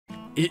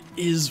It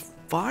is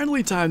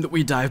finally time that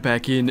we dive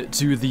back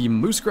into the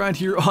moose grind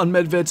here on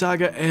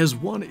Medvedsaga, as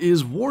one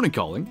is warning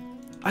calling.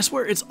 I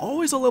swear it's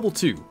always a level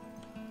 2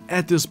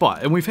 at this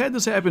spot, and we've had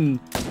this happen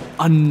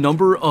a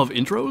number of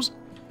intros.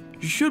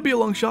 Should be a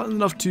long shot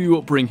enough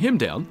to bring him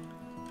down.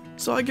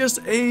 So I guess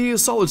a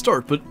solid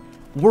start, but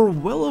we're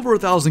well over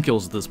 1,000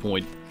 kills at this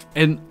point,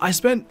 and I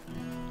spent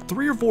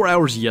 3 or 4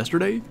 hours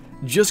yesterday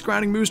just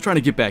grinding moose trying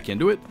to get back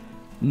into it.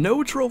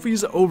 No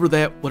trophies over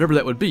that, whatever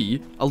that would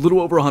be, a little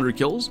over 100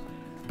 kills,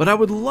 but I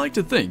would like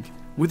to think,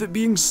 with it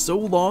being so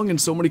long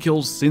and so many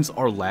kills since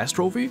our last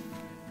trophy,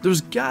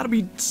 there's gotta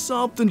be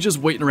something just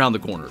waiting around the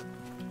corner.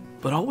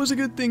 But always a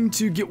good thing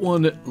to get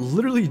one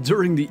literally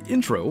during the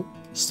intro.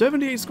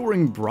 78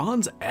 scoring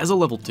bronze as a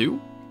level 2?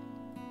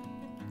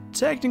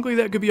 Technically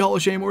that could be Hall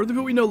of Shame worthy,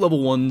 but we know level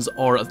 1s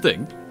are a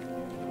thing.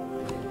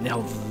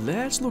 Now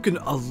that's looking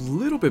a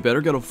little bit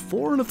better, got a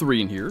 4 and a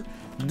 3 in here.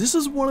 This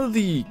is one of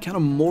the kind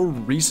of more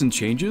recent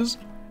changes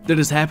that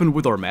has happened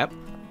with our map.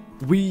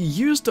 We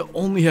used to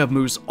only have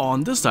moose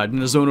on this side in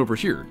the zone over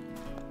here.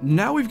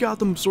 Now we've got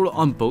them sort of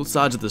on both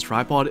sides of this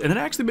tripod, and it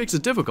actually makes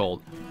it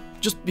difficult.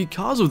 Just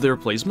because of their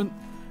placement,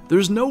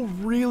 there's no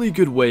really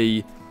good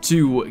way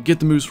to get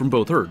the moose from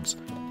both herds.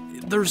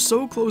 They're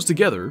so close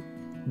together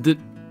that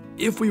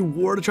if we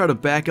were to try to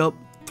back up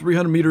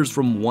 300 meters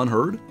from one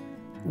herd,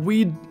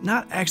 we'd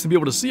not actually be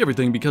able to see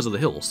everything because of the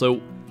hill. So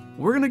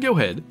we're gonna go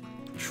ahead,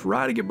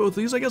 try to get both of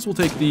these. I guess we'll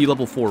take the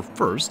level 4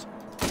 first.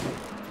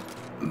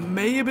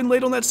 May have been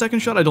late on that second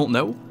shot, I don't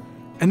know.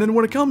 And then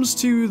when it comes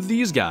to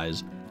these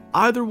guys,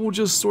 either we'll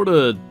just sort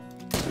of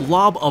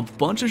lob a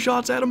bunch of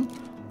shots at them,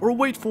 or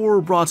wait for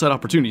broadside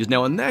opportunities.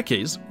 Now in that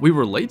case, we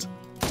were late.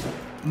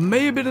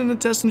 May have been an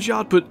intestine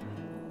shot, but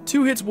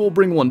 2 hits will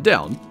bring one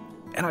down.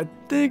 And I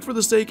think for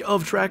the sake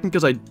of tracking,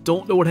 because I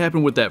don't know what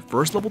happened with that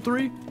first level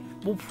 3,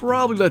 we'll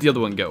probably let the other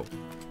one go.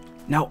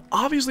 Now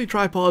obviously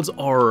tripods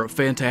are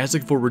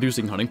fantastic for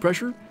reducing hunting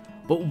pressure,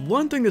 but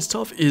one thing that's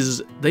tough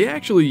is they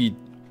actually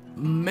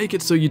make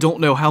it so you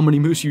don't know how many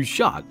moose you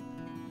shot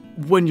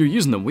when you're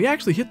using them. We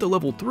actually hit the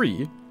level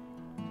 3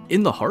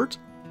 in the heart.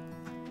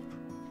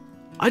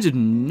 I did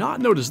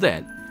not notice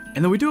that.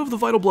 And then we do have the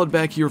vital blood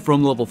back here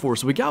from level 4,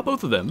 so we got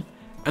both of them.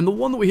 And the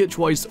one that we hit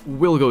twice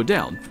will go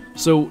down.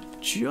 So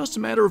just a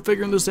matter of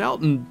figuring this out,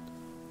 and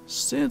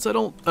since I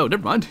don't... Oh,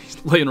 never mind.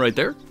 He's laying right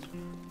there.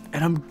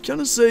 And I'm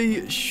gonna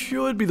say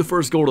should be the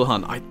first goal to the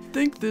hunt. I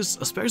think this,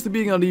 especially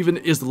being uneven,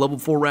 is the level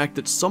 4 rack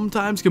that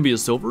sometimes can be a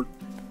silver.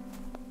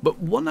 But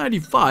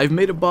 195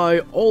 made it by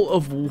all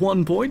of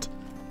 1 point.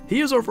 He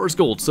is our first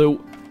gold,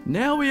 so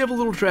now we have a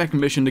little tracking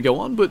mission to go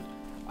on, but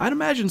I'd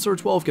imagine Sir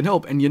 12 can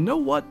help, and you know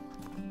what?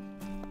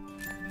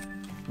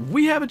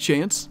 We have a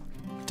chance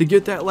to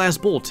get that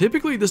last bull.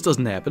 Typically this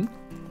doesn't happen.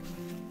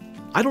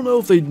 I don't know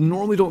if they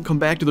normally don't come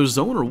back to their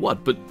zone or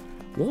what, but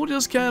we'll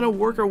just kind of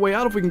work our way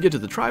out if we can get to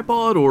the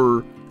tripod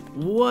or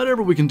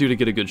whatever we can do to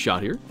get a good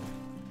shot here.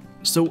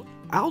 So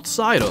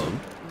outside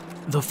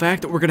of the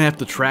fact that we're going to have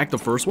to track the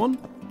first one,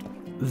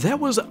 that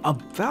was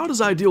about as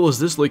ideal as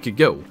this lake could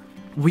go.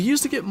 We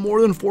used to get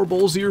more than 4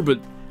 bulls here, but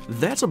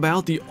that's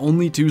about the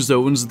only 2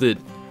 zones that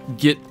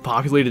get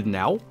populated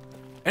now.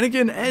 And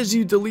again, as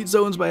you delete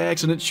zones by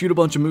accident, shoot a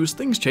bunch of moose,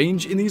 things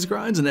change in these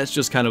grinds, and that's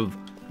just kind of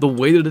the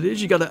way that it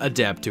is. You gotta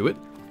adapt to it.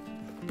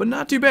 But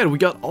not too bad, we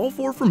got all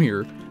 4 from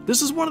here.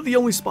 This is one of the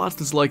only spots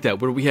that's like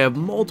that, where we have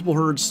multiple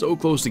herds so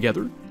close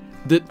together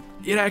that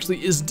it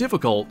actually is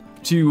difficult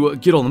to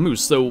get on the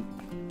moose. So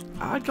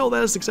I'd call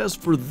that a success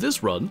for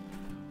this run.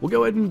 We'll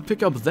go ahead and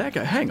pick up that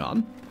guy. Hang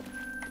on.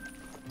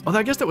 Oh,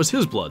 I guess that was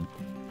his blood.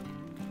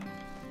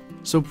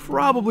 So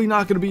probably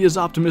not going to be as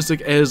optimistic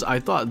as I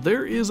thought.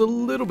 There is a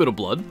little bit of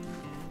blood.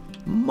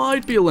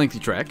 Might be a lengthy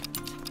track.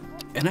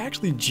 And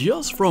actually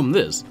just from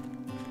this,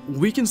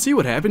 we can see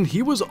what happened.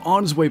 He was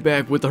on his way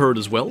back with the herd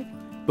as well.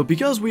 But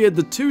because we had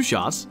the 2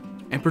 shots,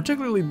 and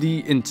particularly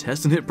the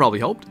intestine hit probably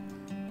helped,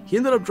 he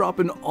ended up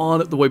dropping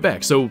on the way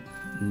back. So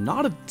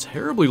not a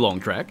terribly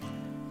long track.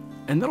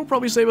 And that'll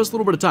probably save us a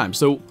little bit of time.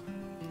 So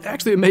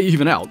actually it may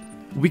even out.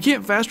 We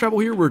can't fast travel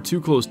here, we're too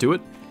close to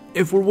it.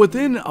 If we're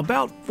within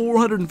about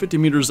 450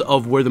 meters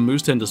of where the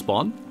moose tend to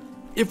spawn,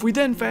 if we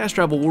then fast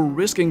travel, we're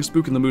risking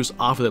spooking the moose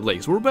off of that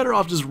lake, so we're better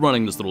off just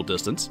running this little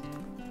distance.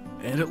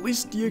 And at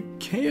least you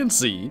can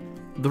see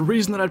the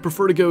reason that I'd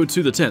prefer to go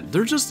to the tent.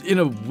 They're just in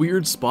a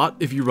weird spot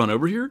if you run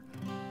over here.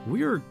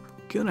 We are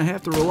gonna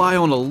have to rely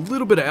on a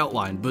little bit of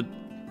outline, but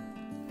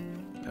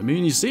I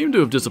mean, you seem to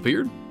have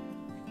disappeared.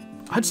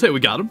 I'd say we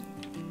got him.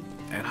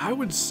 And I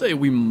would say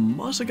we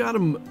must have got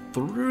him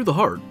through the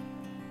heart.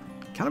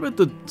 Kind of at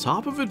the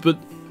top of it, but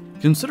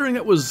considering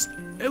that was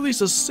at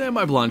least a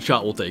semi-blind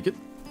shot, we'll take it.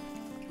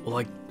 Well,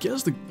 I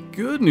guess the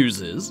good news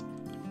is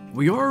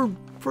we are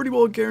pretty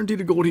well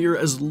guaranteed a gold here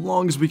as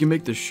long as we can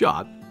make the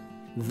shot.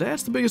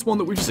 That's the biggest one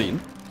that we've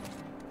seen.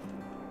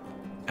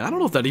 And I don't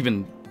know if that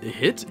even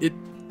hit.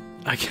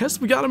 I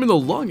guess we got him in the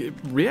lung. It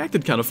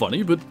reacted kind of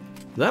funny, but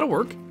that'll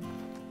work.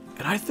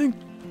 And I think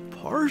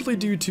partially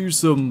due to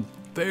some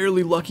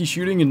fairly lucky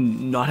shooting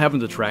and not having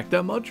to track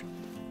that much,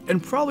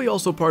 and probably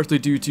also partially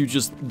due to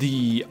just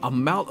the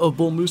amount of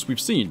bull moose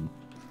we've seen.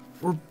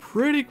 We're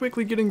pretty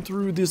quickly getting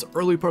through this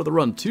early part of the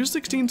run.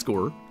 216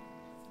 score,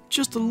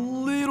 just a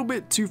little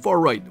bit too far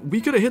right.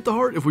 We could have hit the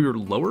heart if we were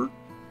lower,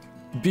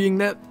 being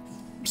that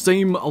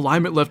same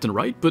alignment left and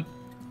right, but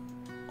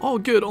all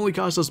good, only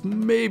cost us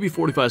maybe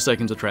 45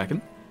 seconds of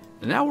tracking.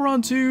 And now we're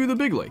on to the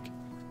big lake.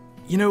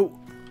 You know,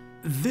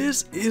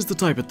 this is the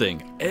type of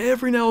thing.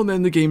 Every now and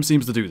then the game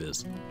seems to do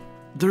this.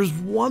 There's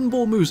one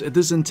bull moose at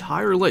this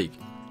entire lake,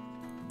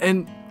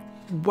 and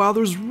while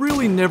there's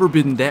really never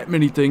been that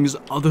many things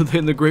other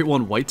than the great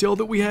one whitetail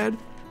that we had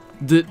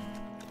that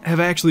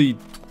have actually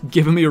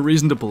given me a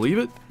reason to believe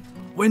it,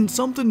 when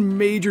something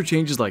major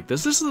changes like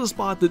this is a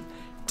spot that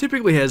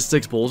typically has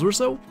 6 bulls or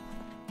so,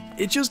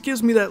 it just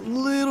gives me that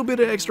little bit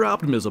of extra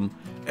optimism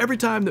every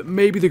time that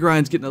maybe the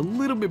grind's getting a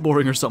little bit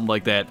boring or something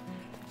like that,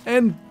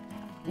 and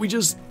we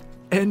just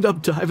end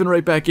up diving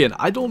right back in.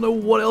 I don't know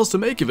what else to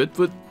make of it,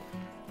 but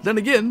then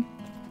again,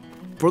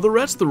 for the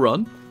rest of the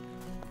run,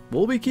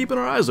 we'll be keeping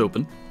our eyes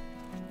open,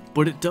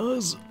 but it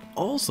does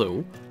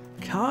also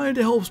kind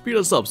of help speed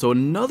us up. So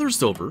another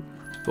silver,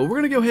 but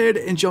we're going to go ahead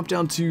and jump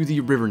down to the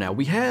river now.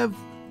 We have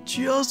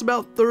just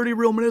about 30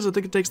 real minutes. I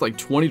think it takes like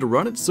 20 to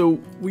run it, so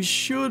we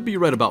should be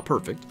right about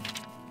perfect.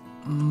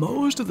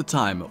 Most of the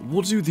time,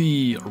 we'll do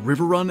the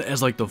river run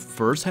as like the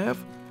first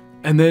half,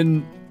 and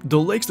then the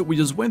lakes that we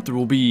just went through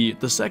will be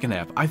the second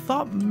half. I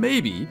thought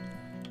maybe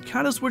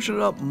kind of switching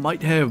it up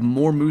might have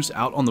more moose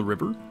out on the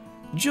river,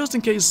 just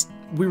in case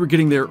we were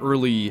getting there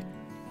early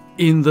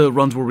in the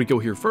runs where we go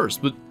here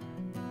first, but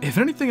if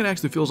anything, it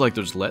actually feels like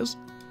there's less.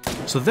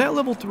 So that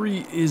level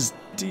 3 is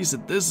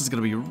decent. This is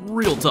going to be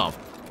real tough.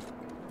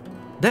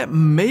 That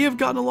may have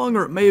gotten along,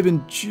 or it may have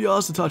been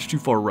just a touch too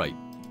far right.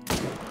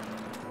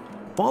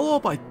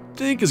 Follow-up, I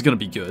think, is going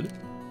to be good.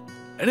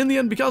 And in the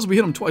end, because we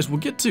hit them twice, we'll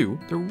get 2.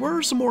 There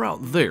were some more out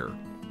there.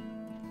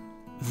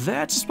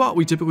 That's a spot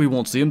we typically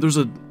won't see them. There's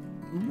a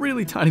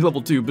really tiny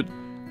level 2, but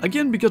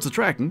again, because of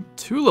tracking,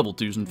 2 level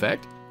 2s in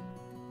fact,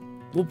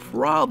 we'll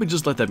probably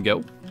just let them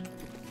go.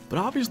 But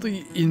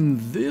obviously, in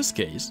this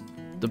case,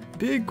 the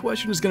big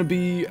question is going to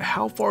be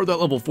how far that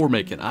level 4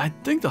 making. I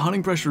think the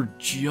hunting pressure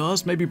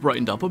just maybe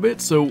brightened up a bit,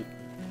 so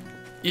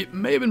it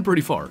may have been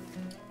pretty far.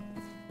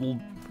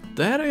 Well,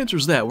 that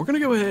answers that. We're going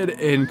to go ahead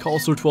and call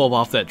Sir 12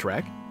 off that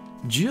track,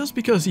 just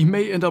because he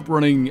may end up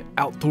running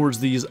out towards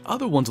these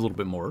other ones a little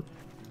bit more.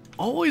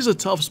 Always a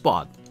tough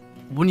spot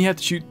when you have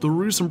to shoot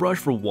through some brush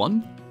for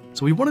one,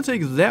 so we want to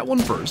take that one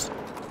first,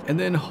 and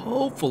then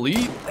hopefully,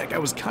 that guy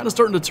was kind of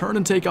starting to turn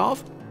and take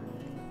off.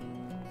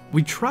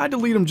 We tried to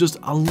lead him just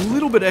a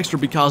little bit extra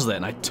because of that,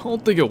 and I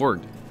don't think it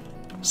worked.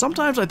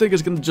 Sometimes I think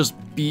it's going to just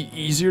be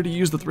easier to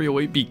use the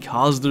 308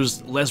 because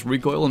there's less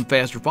recoil and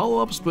faster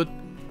follow-ups, but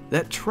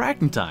that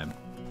tracking time,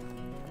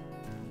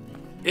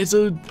 it's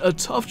a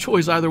tough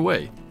choice either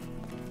way.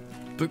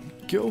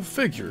 But go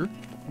figure,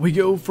 we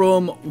go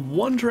from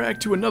one track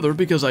to another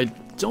because I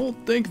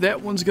don't think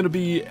that one's going to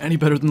be any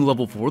better than the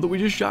level 4 that we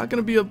just shot.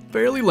 Going to be a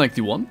fairly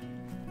lengthy one.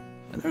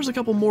 And there's a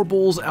couple more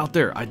bulls out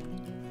there. I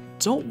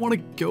don't want to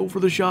go for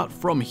the shot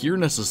from here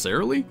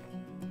necessarily,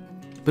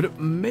 but it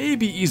may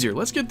be easier.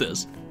 Let's get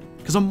this,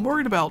 because I'm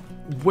worried about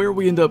where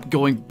we end up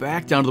going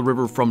back down to the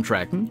river from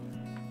tracking.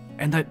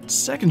 And that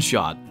second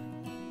shot,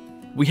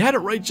 we had it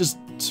right just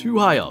too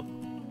high up.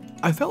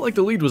 I felt like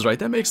the lead was right,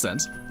 that makes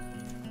sense.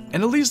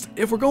 And at least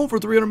if we're going for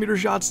 300 meter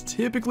shots,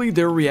 typically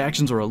their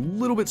reactions are a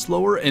little bit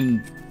slower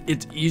and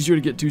it's easier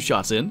to get 2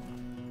 shots in.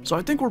 So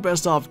I think we're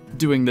best off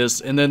doing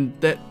this, and then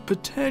that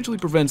potentially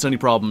prevents any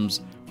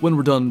problems when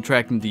we're done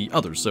tracking the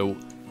others. So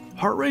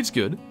heart rate's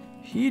good.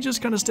 He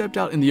just kind of stepped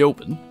out in the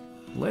open.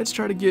 Let's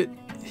try to get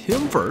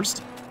him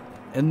first.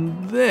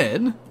 And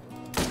then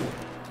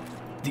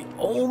the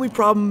only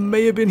problem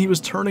may have been he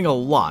was turning a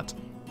lot.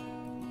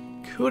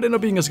 Could end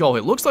up being a skull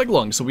hit. Looks like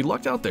lungs, so we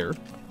lucked out there.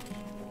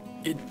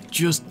 It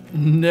just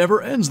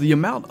never ends. The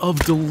amount of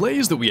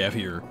delays that we have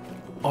here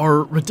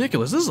are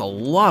ridiculous. This is a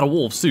lot of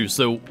wolves too,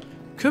 so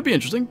could be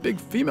interesting. Big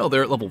female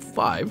there at level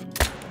 5.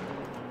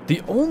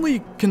 The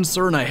only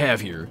concern I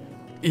have here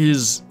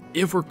is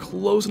if we're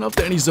close enough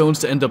to any zones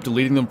to end up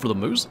deleting them for the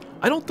moose.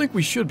 I don't think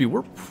we should be.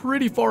 We're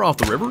pretty far off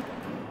the river,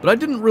 but I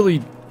didn't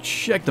really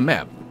check the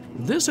map.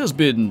 This has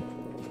been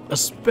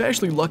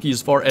especially lucky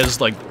as far as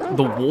like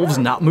the wolves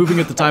not moving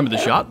at the time of the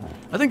shot.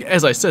 I think,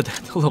 as I said,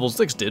 the level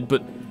 6 did,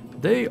 but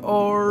they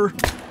are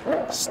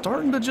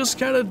starting to just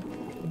kind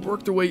of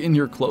work their way in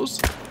here close.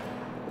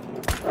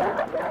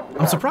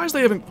 I'm surprised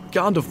they haven't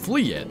gone to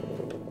flee yet.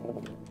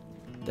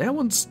 That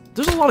one's...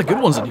 There's a lot of good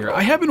ones in here.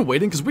 I have been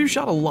waiting because we've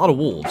shot a lot of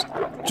wolves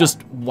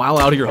just while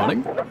out here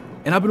hunting.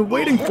 And I've been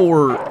waiting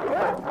for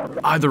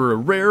either a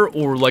rare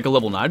or like a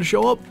level 9 to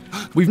show up.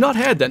 We've not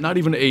had that, not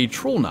even a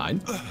troll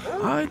 9.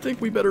 I think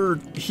we better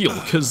heal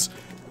because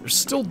there's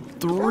still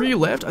 3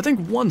 left. I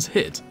think one's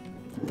hit.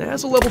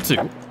 That's a level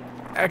 2.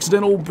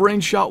 Accidental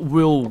brain shot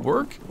will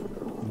work.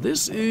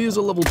 This is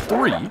a level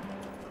 3.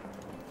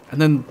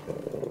 And then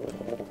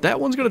that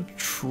one's going to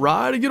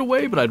try to get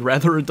away, but I'd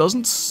rather it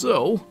doesn't,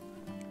 so...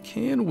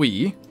 Can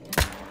we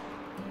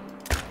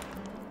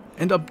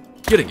end up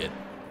getting it?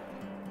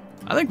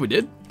 I think we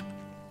did.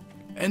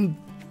 And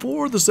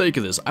for the sake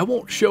of this, I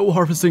won't show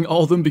harvesting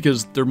all of them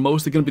because they're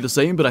mostly going to be the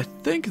same, but I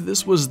think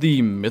this was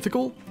the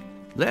mythical.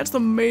 That's the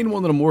main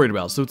one that I'm worried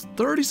about. So it's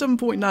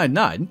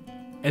 37.99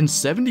 and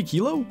 70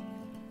 kilo?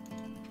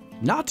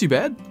 Not too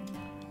bad.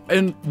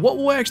 And what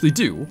we'll actually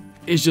do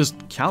is just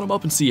count them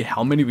up and see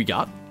how many we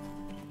got.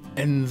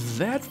 And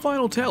that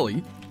final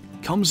tally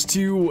comes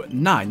to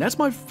 9. That's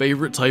my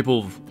favorite type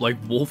of, like,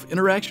 wolf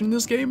interaction in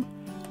this game.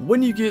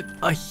 When you get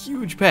a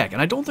huge pack,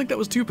 and I don't think that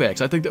was 2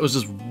 packs, I think that was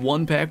just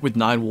 1 pack with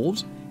 9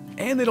 wolves,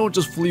 and they don't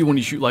just flee when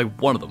you shoot, like,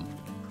 one of them.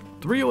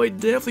 308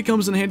 definitely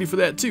comes in handy for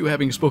that too,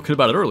 having spoken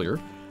about it earlier.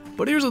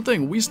 But here's the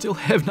thing, we still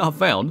have not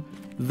found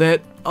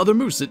that other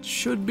moose. It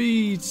should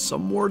be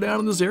somewhere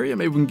down in this area.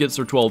 Maybe we can get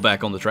Sir 12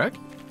 back on the track.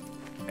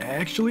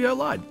 Actually, I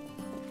lied.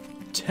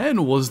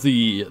 10 was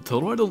the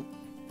total. I don't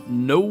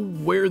know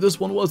where this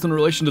one was in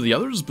relation to the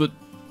others, but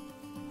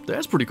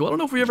that's pretty cool. I don't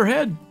know if we ever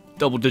had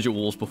double-digit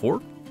wolves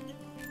before.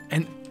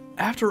 And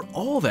after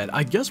all that,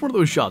 I guess one of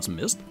those shots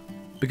missed,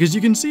 because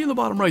you can see in the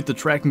bottom right the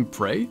tracking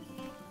prey.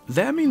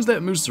 That means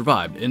that moose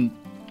survived, and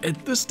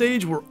at this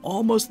stage, we're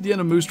almost at the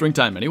end of moose string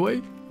time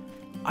anyway.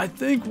 I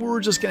think we're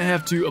just going to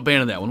have to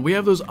abandon that one. We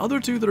have those other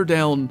 2 that are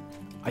down,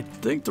 I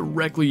think,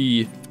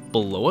 directly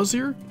below us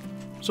here.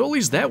 So at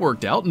least that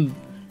worked out, and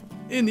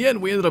in the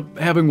end, we ended up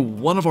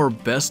having one of our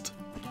best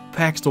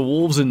packs to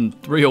wolves in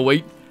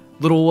 308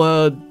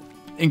 little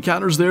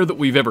encounters there that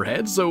we've ever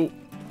had, so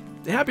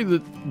happy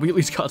that we at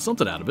least got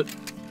something out of it.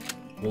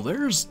 Well,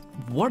 there's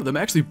one of them,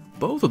 actually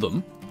both of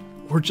them.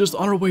 We're just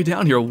on our way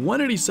down here.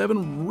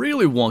 187,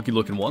 really wonky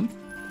looking one.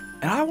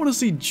 And I want to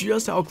see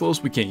just how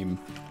close we came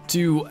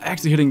to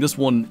actually hitting this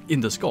one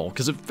in the skull,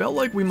 because it felt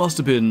like we must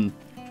have been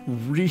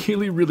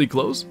really, really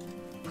close.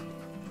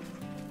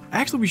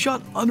 Actually, we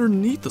shot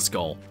underneath the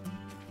skull.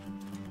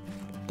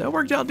 That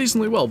worked out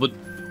decently well, but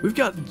we've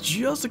got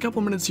just a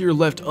couple minutes here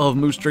left of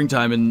moose string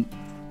time, and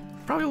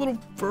probably a little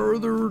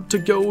further to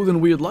go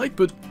than we'd like,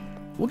 but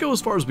we'll go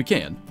as far as we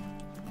can.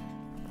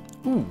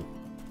 Ooh.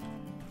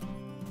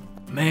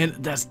 Man,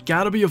 that's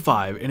gotta be a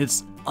 5, and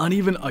it's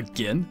uneven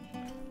again.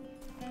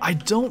 I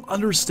don't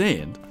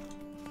understand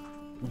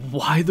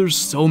why there's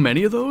so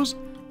many of those.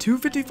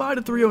 255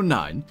 to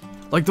 309.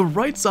 Like, the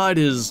right side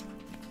is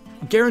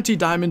guaranteed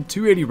diamond,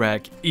 280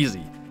 rack,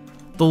 easy.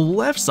 The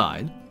left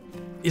side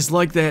is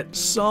like that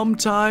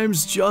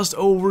sometimes just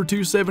over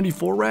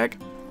 274 rack,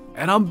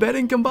 and I'm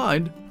betting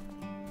combined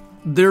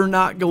they're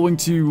not going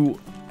to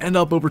end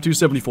up over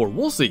 274.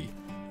 We'll see.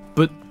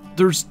 But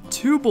there's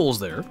 2 bulls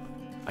there,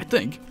 I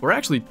think. Or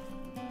actually,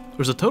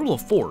 there's a total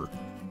of 4.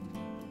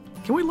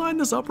 Can we line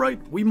this up right?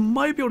 We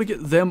might be able to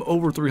get them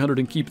over 300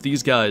 and keep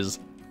these guys,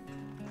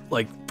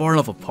 like, far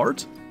enough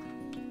apart.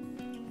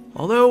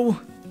 Although,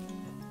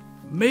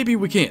 maybe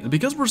we can't.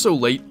 Because we're so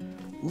late,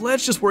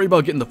 let's just worry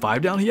about getting the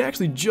 5 down. He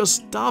actually just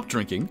stopped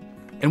drinking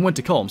and went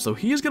to calm, so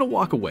he is going to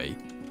walk away.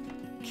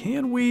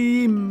 Can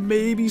we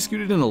maybe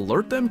scoot it and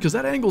alert them? Because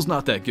that angle's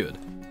not that good.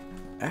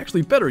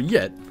 Actually, better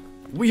yet,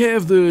 we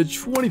have the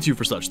 22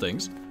 for such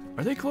things.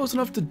 Are they close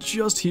enough to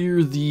just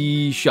hear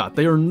the shot?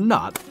 They are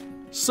not.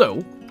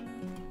 So,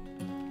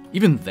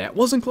 even that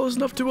wasn't close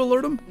enough to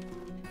alert him?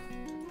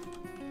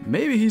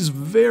 Maybe he's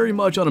very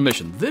much on a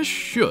mission. This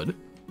should,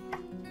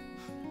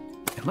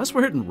 unless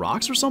we're hitting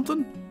rocks or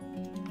something,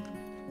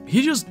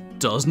 he just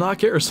does not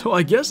care. So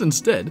I guess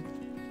instead,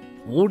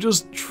 we'll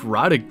just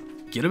try to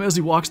get him as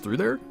he walks through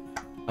there.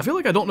 I feel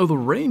like I don't know the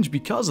range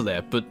because of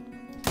that, but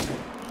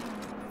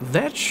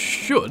that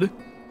should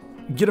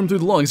get him through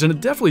the lungs, and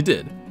it definitely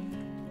did.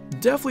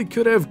 Definitely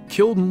could have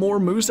killed more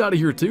moose out of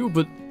here too,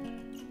 but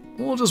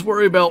we'll just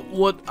worry about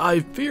what I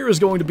fear is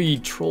going to be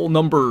troll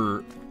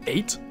number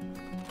 8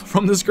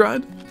 from this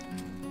grind.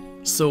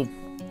 So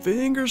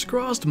fingers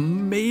crossed,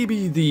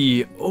 maybe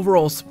the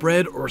overall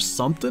spread or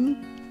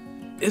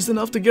something is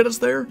enough to get us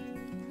there.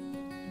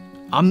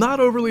 I'm not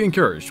overly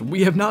encouraged.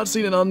 We have not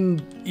seen an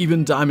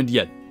uneven diamond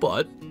yet,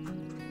 but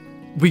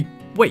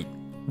wait,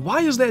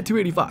 why is that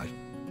 285?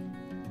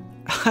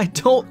 I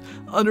don't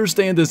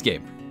understand this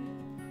game.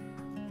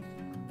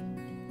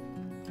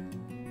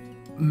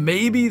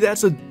 Maybe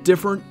that's a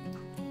different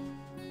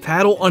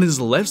paddle on his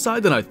left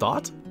side than I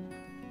thought?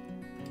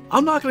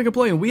 I'm not going to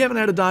complain. We haven't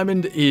had a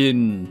diamond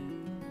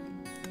in,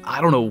 I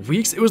don't know,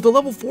 weeks. It was the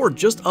level 4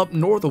 just up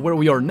north of where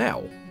we are now.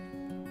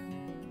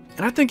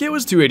 And I think it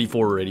was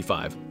 284 or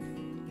 85.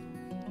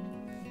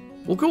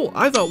 Well, cool.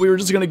 I thought we were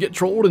just going to get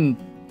trolled and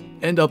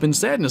end up in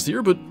sadness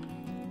here, but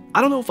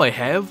I don't know if I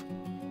have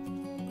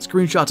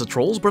screenshots of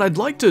trolls, but I'd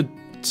like to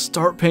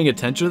start paying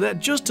attention to that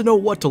just to know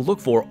what to look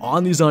for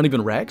on these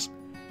uneven racks.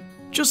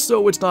 Just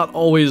so it's not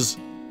always,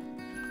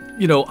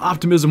 you know,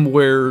 optimism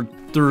where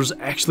there's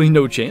actually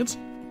no chance.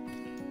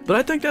 But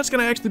I think that's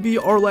going to actually be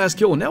our last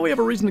kill, and now we have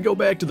a reason to go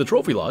back to the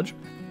trophy lodge.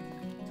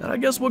 And I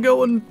guess we'll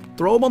go and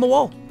throw them on the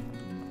wall.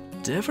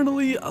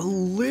 Definitely a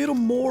little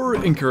more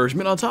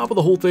encouragement on top of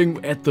the whole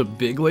thing at the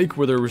big lake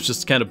where there was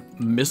just kind of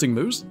missing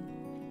moose.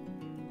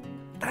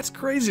 That's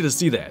crazy to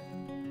see that.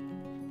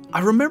 I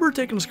remember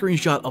taking a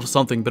screenshot of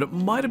something, but it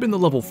might have been the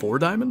level 4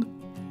 diamond.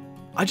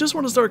 I just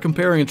want to start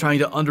comparing and trying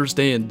to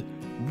understand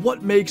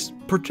what makes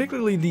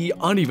particularly the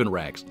uneven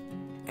racks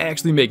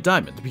actually make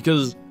diamond,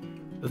 because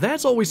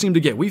that's all we seem to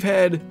get. We've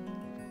had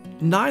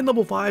 9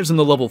 level 5s in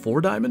the level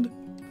 4 diamond.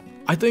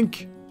 I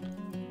think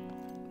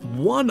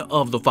one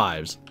of the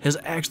 5s has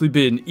actually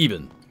been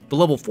even. The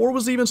level 4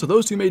 was even, so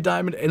those two made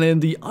diamond, and then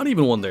the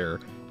uneven one there,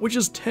 which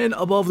is 10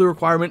 above the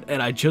requirement, and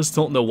I just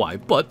don't know why.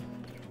 But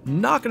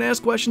not gonna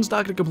ask questions,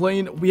 not gonna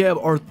complain. We have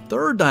our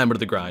 3rd diamond of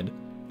the grind,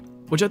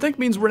 which I think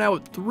means we're now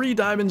at 3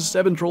 diamonds,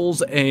 7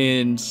 trolls,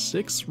 and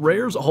 6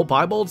 rares, a whole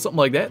piebald, something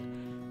like that.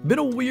 Been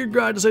a weird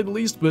grind to say the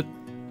least, but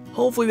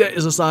hopefully that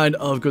is a sign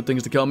of good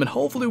things to come, and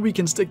hopefully we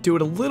can stick to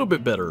it a little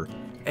bit better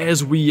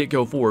as we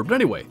go forward. But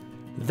anyway,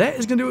 that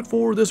is gonna do it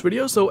for this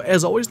video, so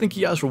as always, thank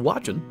you guys for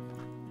watching,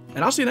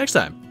 and I'll see you next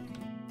time.